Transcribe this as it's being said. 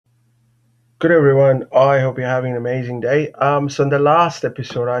Good everyone. I hope you're having an amazing day. So in the last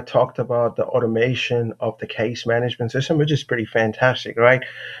episode, I talked about the automation of the case management system, which is pretty fantastic, right?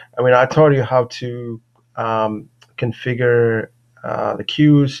 I mean, I taught you how to configure the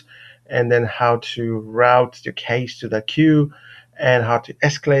queues, and then how to route the case to the queue, and how to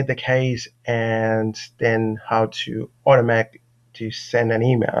escalate the case, and then how to automate to send an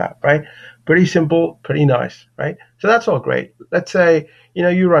email out, right? Pretty simple, pretty nice, right? So that's all great. Let's say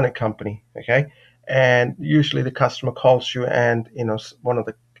you run a company, okay, and usually the customer calls you, and one of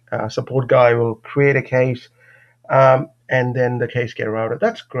the support guy will create a case, and then the case get routed.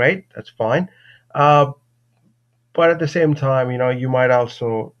 That's great, that's fine. uh, but at the same time, you might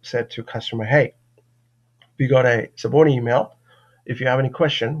also say to customer, hey, we got a support email. If you have any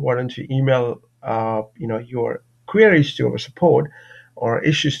question, why don't you email your queries to our support, or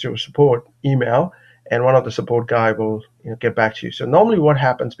issues to our support email, and one of the support guy will get back to you. So normally what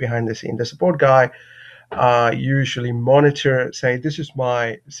happens behind the scene, the support guy usually monitor, say, this is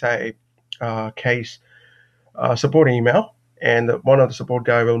my, say, case support email, and one of the support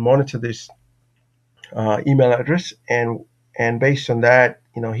guy will monitor this email address, and based on that,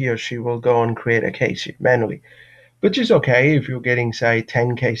 he or she will go and create a case manually, which is okay if you're getting, say,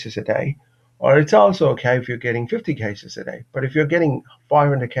 10 cases a day, or it's also okay if you're getting 50 cases a day. But if you're getting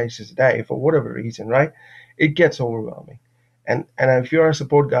 500 cases a day, for whatever reason, right, it gets overwhelming. And if you're a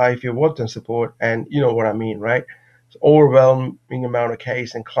support guy, if you worked in support, and you know what I mean, right? It's overwhelming amount of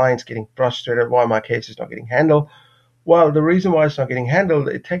case, and clients getting frustrated why my case is not getting handled. Well, the reason why it's not getting handled,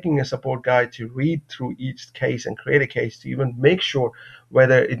 it's taking a support guy to read through each case and create a case to even make sure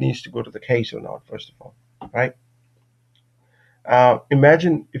whether it needs to go to the case or not, first of all, right?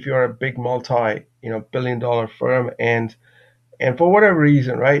 Imagine if you're a big multi billion-dollar firm, and for whatever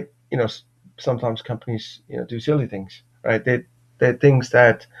reason, right? Sometimes companies do silly things, right? They things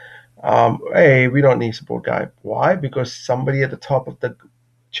that, hey, we don't need support guy. Why? Because somebody at the top of the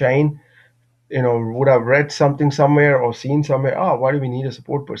chain, would have read something somewhere or seen somewhere. Oh, why do we need a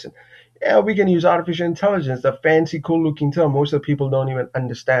support person? Yeah, we can use artificial intelligence, the fancy, cool-looking term. Most of the people don't even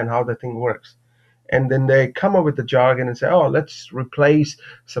understand how the thing works, and then they come up with the jargon and say, "Oh, let's replace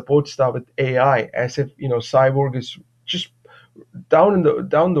support staff with AI," as if cyborg is just down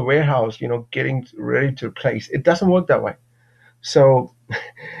the warehouse, getting ready to replace. It doesn't work that way. So,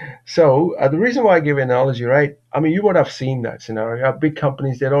 the reason why I give an analogy, right? I mean, you would have seen that scenario. Big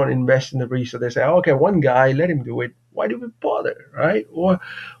companies, they don't invest in the research. They say, oh, okay, one guy, let him do it. Why do we bother, right? Or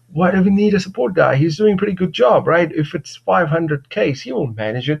why do we need a support guy? He's doing a pretty good job, right? If it's 500 case, he will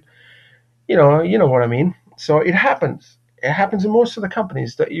manage it. You know what I mean. So it happens. It happens in most of the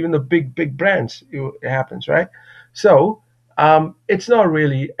companies, even the big brands. It happens, right? So it's not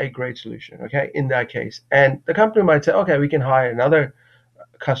really a great solution, okay, in that case. And the company might say, okay, we can hire another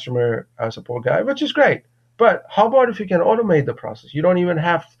customer support guy, which is great. But how about if you can automate the process? You don't even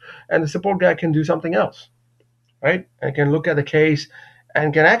have, and the support guy can do something else, right? And can look at the case,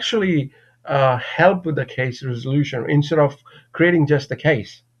 and can actually help with the case resolution instead of creating just the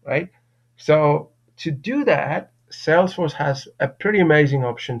case, right? So to do that, Salesforce has a pretty amazing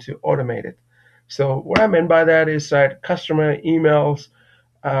option to automate it. So what I meant by that is that customer emails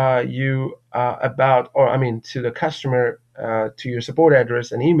you about, or I mean, to the customer, to your support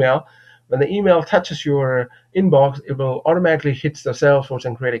address and email. When the email touches your inbox, it will automatically hit the Salesforce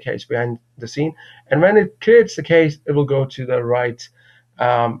and create a case behind the scene. And when it creates the case, it will go to the right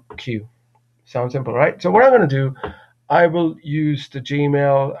queue. Sounds simple, right? So what I'm going to do, I will use the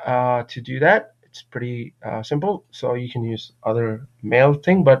Gmail to do that. It's pretty simple. So you can use other mail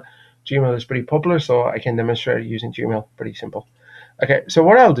thing, but Gmail is pretty popular, so I can demonstrate using Gmail. Pretty simple. Okay, so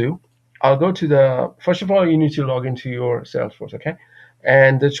what I'll do, I'll go to first of all, you need to log into your Salesforce, okay?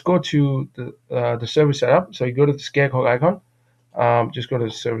 And let's go to the service setup. So you go to the scarecrow icon, just go to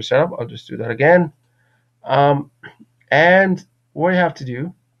the service setup. I'll just do that again. Um, and what you have to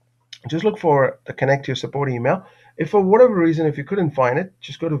do, just look for the connect to your support email. If for whatever reason, if you couldn't find it,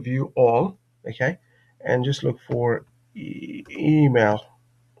 just go to view all, okay? And just look for email,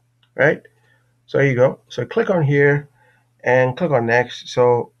 right? So there you go. So click on here, and click on next.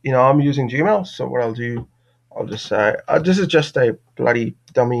 So, I'm using Gmail. So what I'll do, I'll just say, this is just a bloody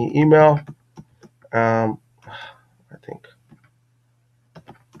dummy email. I think.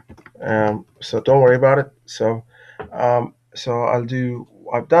 So don't worry about it. So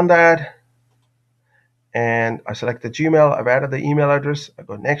I've done that, and I select the Gmail. I've added the email address. I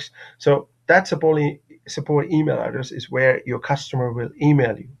go next. So that support email address is where your customer will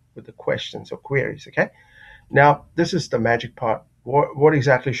email you with the questions or queries. Okay. Now, this is the magic part. What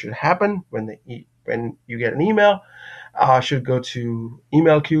exactly should happen when you get an email? should go to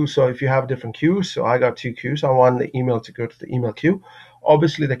email queue. So if you have different queues, so I got two queues. I want the email to go to the email queue.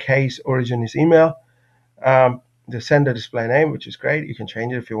 Obviously, the case origin is email. The sender display name, which is great. You can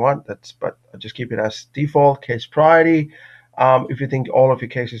change it if you want. But I'll just keep it as default. Case priority. If you think all of your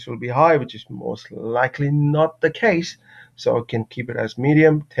cases will be high, which is most likely not the case, so I can keep it as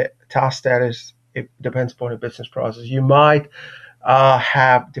medium. Task status, it depends upon the business process. You might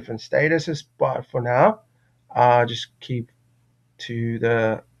have different statuses, but for now, just keep to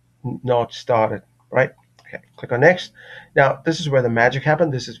the not started, right? Okay, click on next. Now, this is where the magic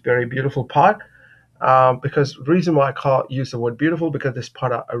happened. This is very beautiful part. Because the reason why I use the word beautiful, because this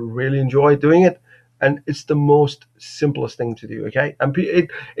part I really enjoy doing it, and it's the most simplest thing to do. Okay, and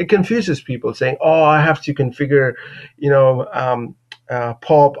it confuses people saying, "Oh, I have to configure,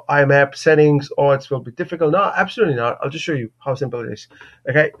 POP IMAP settings, or it will be difficult." No, absolutely not. I'll just show you how simple it is.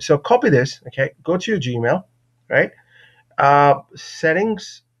 Okay, so copy this. Okay, go to your Gmail, right?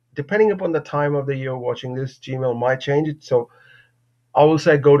 Settings. Depending upon the time of the year watching this, Gmail might change it. So I will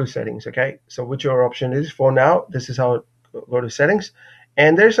say go to settings, okay? So whichever option is for now, this is how go to settings.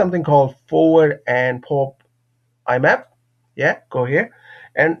 And there's something called forward and pop IMAP. Yeah, go here.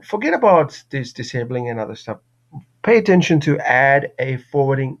 And forget about this disabling and other stuff. Pay attention to add a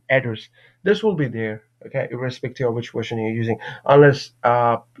forwarding address. This will be there, okay, irrespective of which version you're using, unless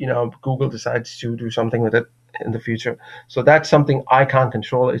Google decides to do something with it in the future. So that's something I can't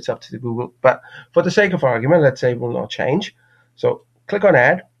control. It's up to the Google. But for the sake of argument, let's say it will not change. So click on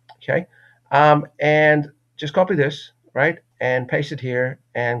add, okay, and just copy this, right, and paste it here,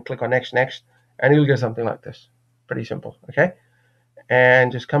 and click on next, and you'll get something like this. Pretty simple, okay.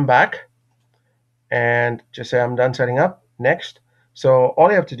 And just come back and just say I'm done setting up. Next. So all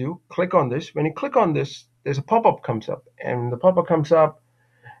you have to do, click on this. When you click on this, there's a pop-up comes up, and the pop-up comes up,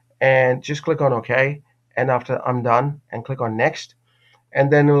 and just click on OK. And after I'm done, and click on next,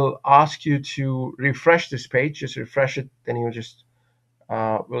 and then it'll ask you to refresh this page. Just refresh it, then you'll just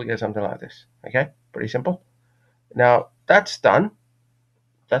we'll get something like this. Okay, pretty simple. Now that's done.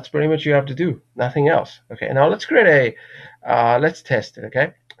 That's pretty much you have to do. Nothing else. Okay, now let's create let's test it.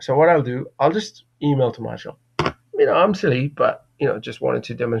 Okay, so what I'll do, I'll just email to myself. I'm silly, but just wanted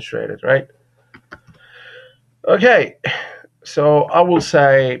to demonstrate it, right? Okay, so I will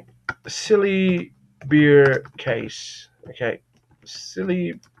say silly beer case. Okay,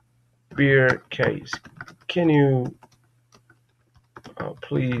 silly beer case. Can you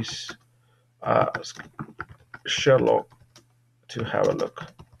please ask Sherlock to have a look,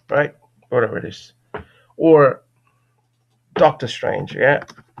 right? Whatever it is, or Doctor Strange. Yeah,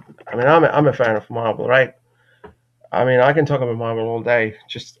 I'm a fan of Marvel, right? I can talk about Marvel all day.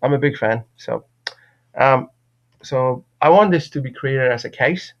 Just I'm a big fan. Um, so I want this to be created as a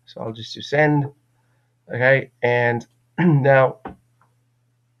case. So I'll just do send. Okay, and now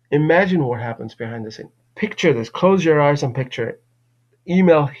imagine what happens behind the scene. Picture this. Close your eyes and picture it.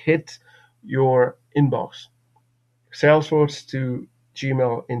 Email hit your inbox. Salesforce to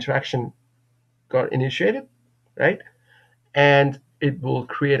Gmail interaction got initiated, right? And it will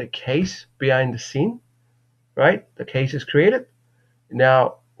create a case behind the scene, right? The case is created.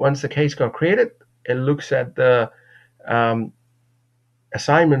 Now, once the case got created, it looks at the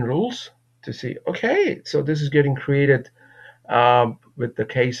assignment rules to see, okay, so this is getting created with the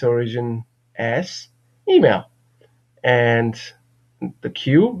case origin as email. And the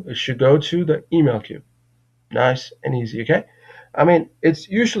queue should go to the email queue. Nice and easy, okay? It's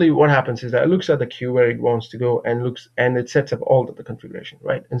usually what happens is that it looks at the queue where it wants to go and it sets up all of the configuration,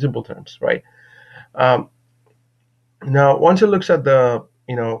 right? In simple terms, right? Now, once it looks at the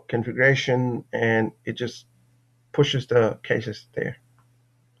configuration, and it just pushes the cases there.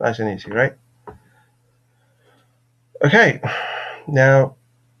 Nice and easy, right? Okay, now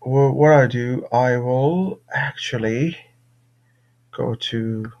what I do, I will actually go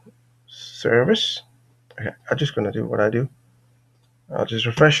to service. Okay, I'm just going to do what I do. I'll just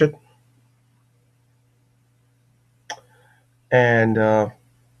refresh it. And all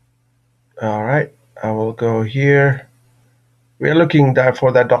right, I will go here. We're looking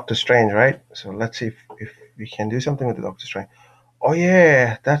for that Doctor Strange, right? So let's see if we can do something with the Doctor Strange. Oh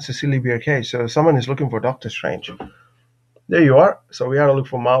yeah, that's a silly beer case. So someone is looking for Doctor Strange. There you are. So we had to look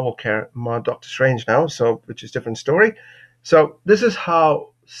for Doctor Strange now, so which is a different story. So this is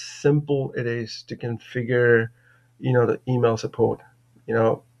how simple it is to configure, the email support.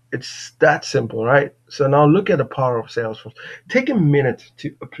 It's that simple, right? So now look at the power of Salesforce. Take a minute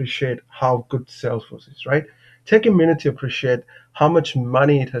to appreciate how good Salesforce is, right? Take a minute to appreciate how much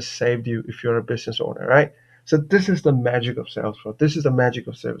money it has saved you if you're a business owner, right? So this is the magic of Salesforce. This is the magic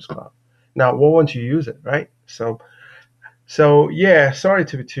of Service Cloud. Now, why won't you use it, right? So So yeah, sorry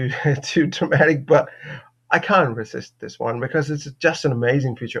to be too too dramatic, but I can't resist this one because it's just an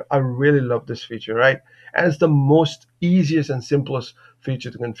amazing feature. I really love this feature, right? And it's the most easiest and simplest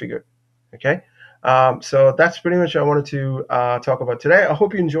feature to configure. Okay, so that's pretty much what I wanted to talk about today. I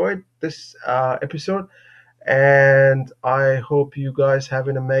hope you enjoyed this episode, and I hope you guys have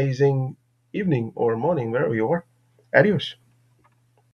an amazing evening or morning wherever you are. Adios.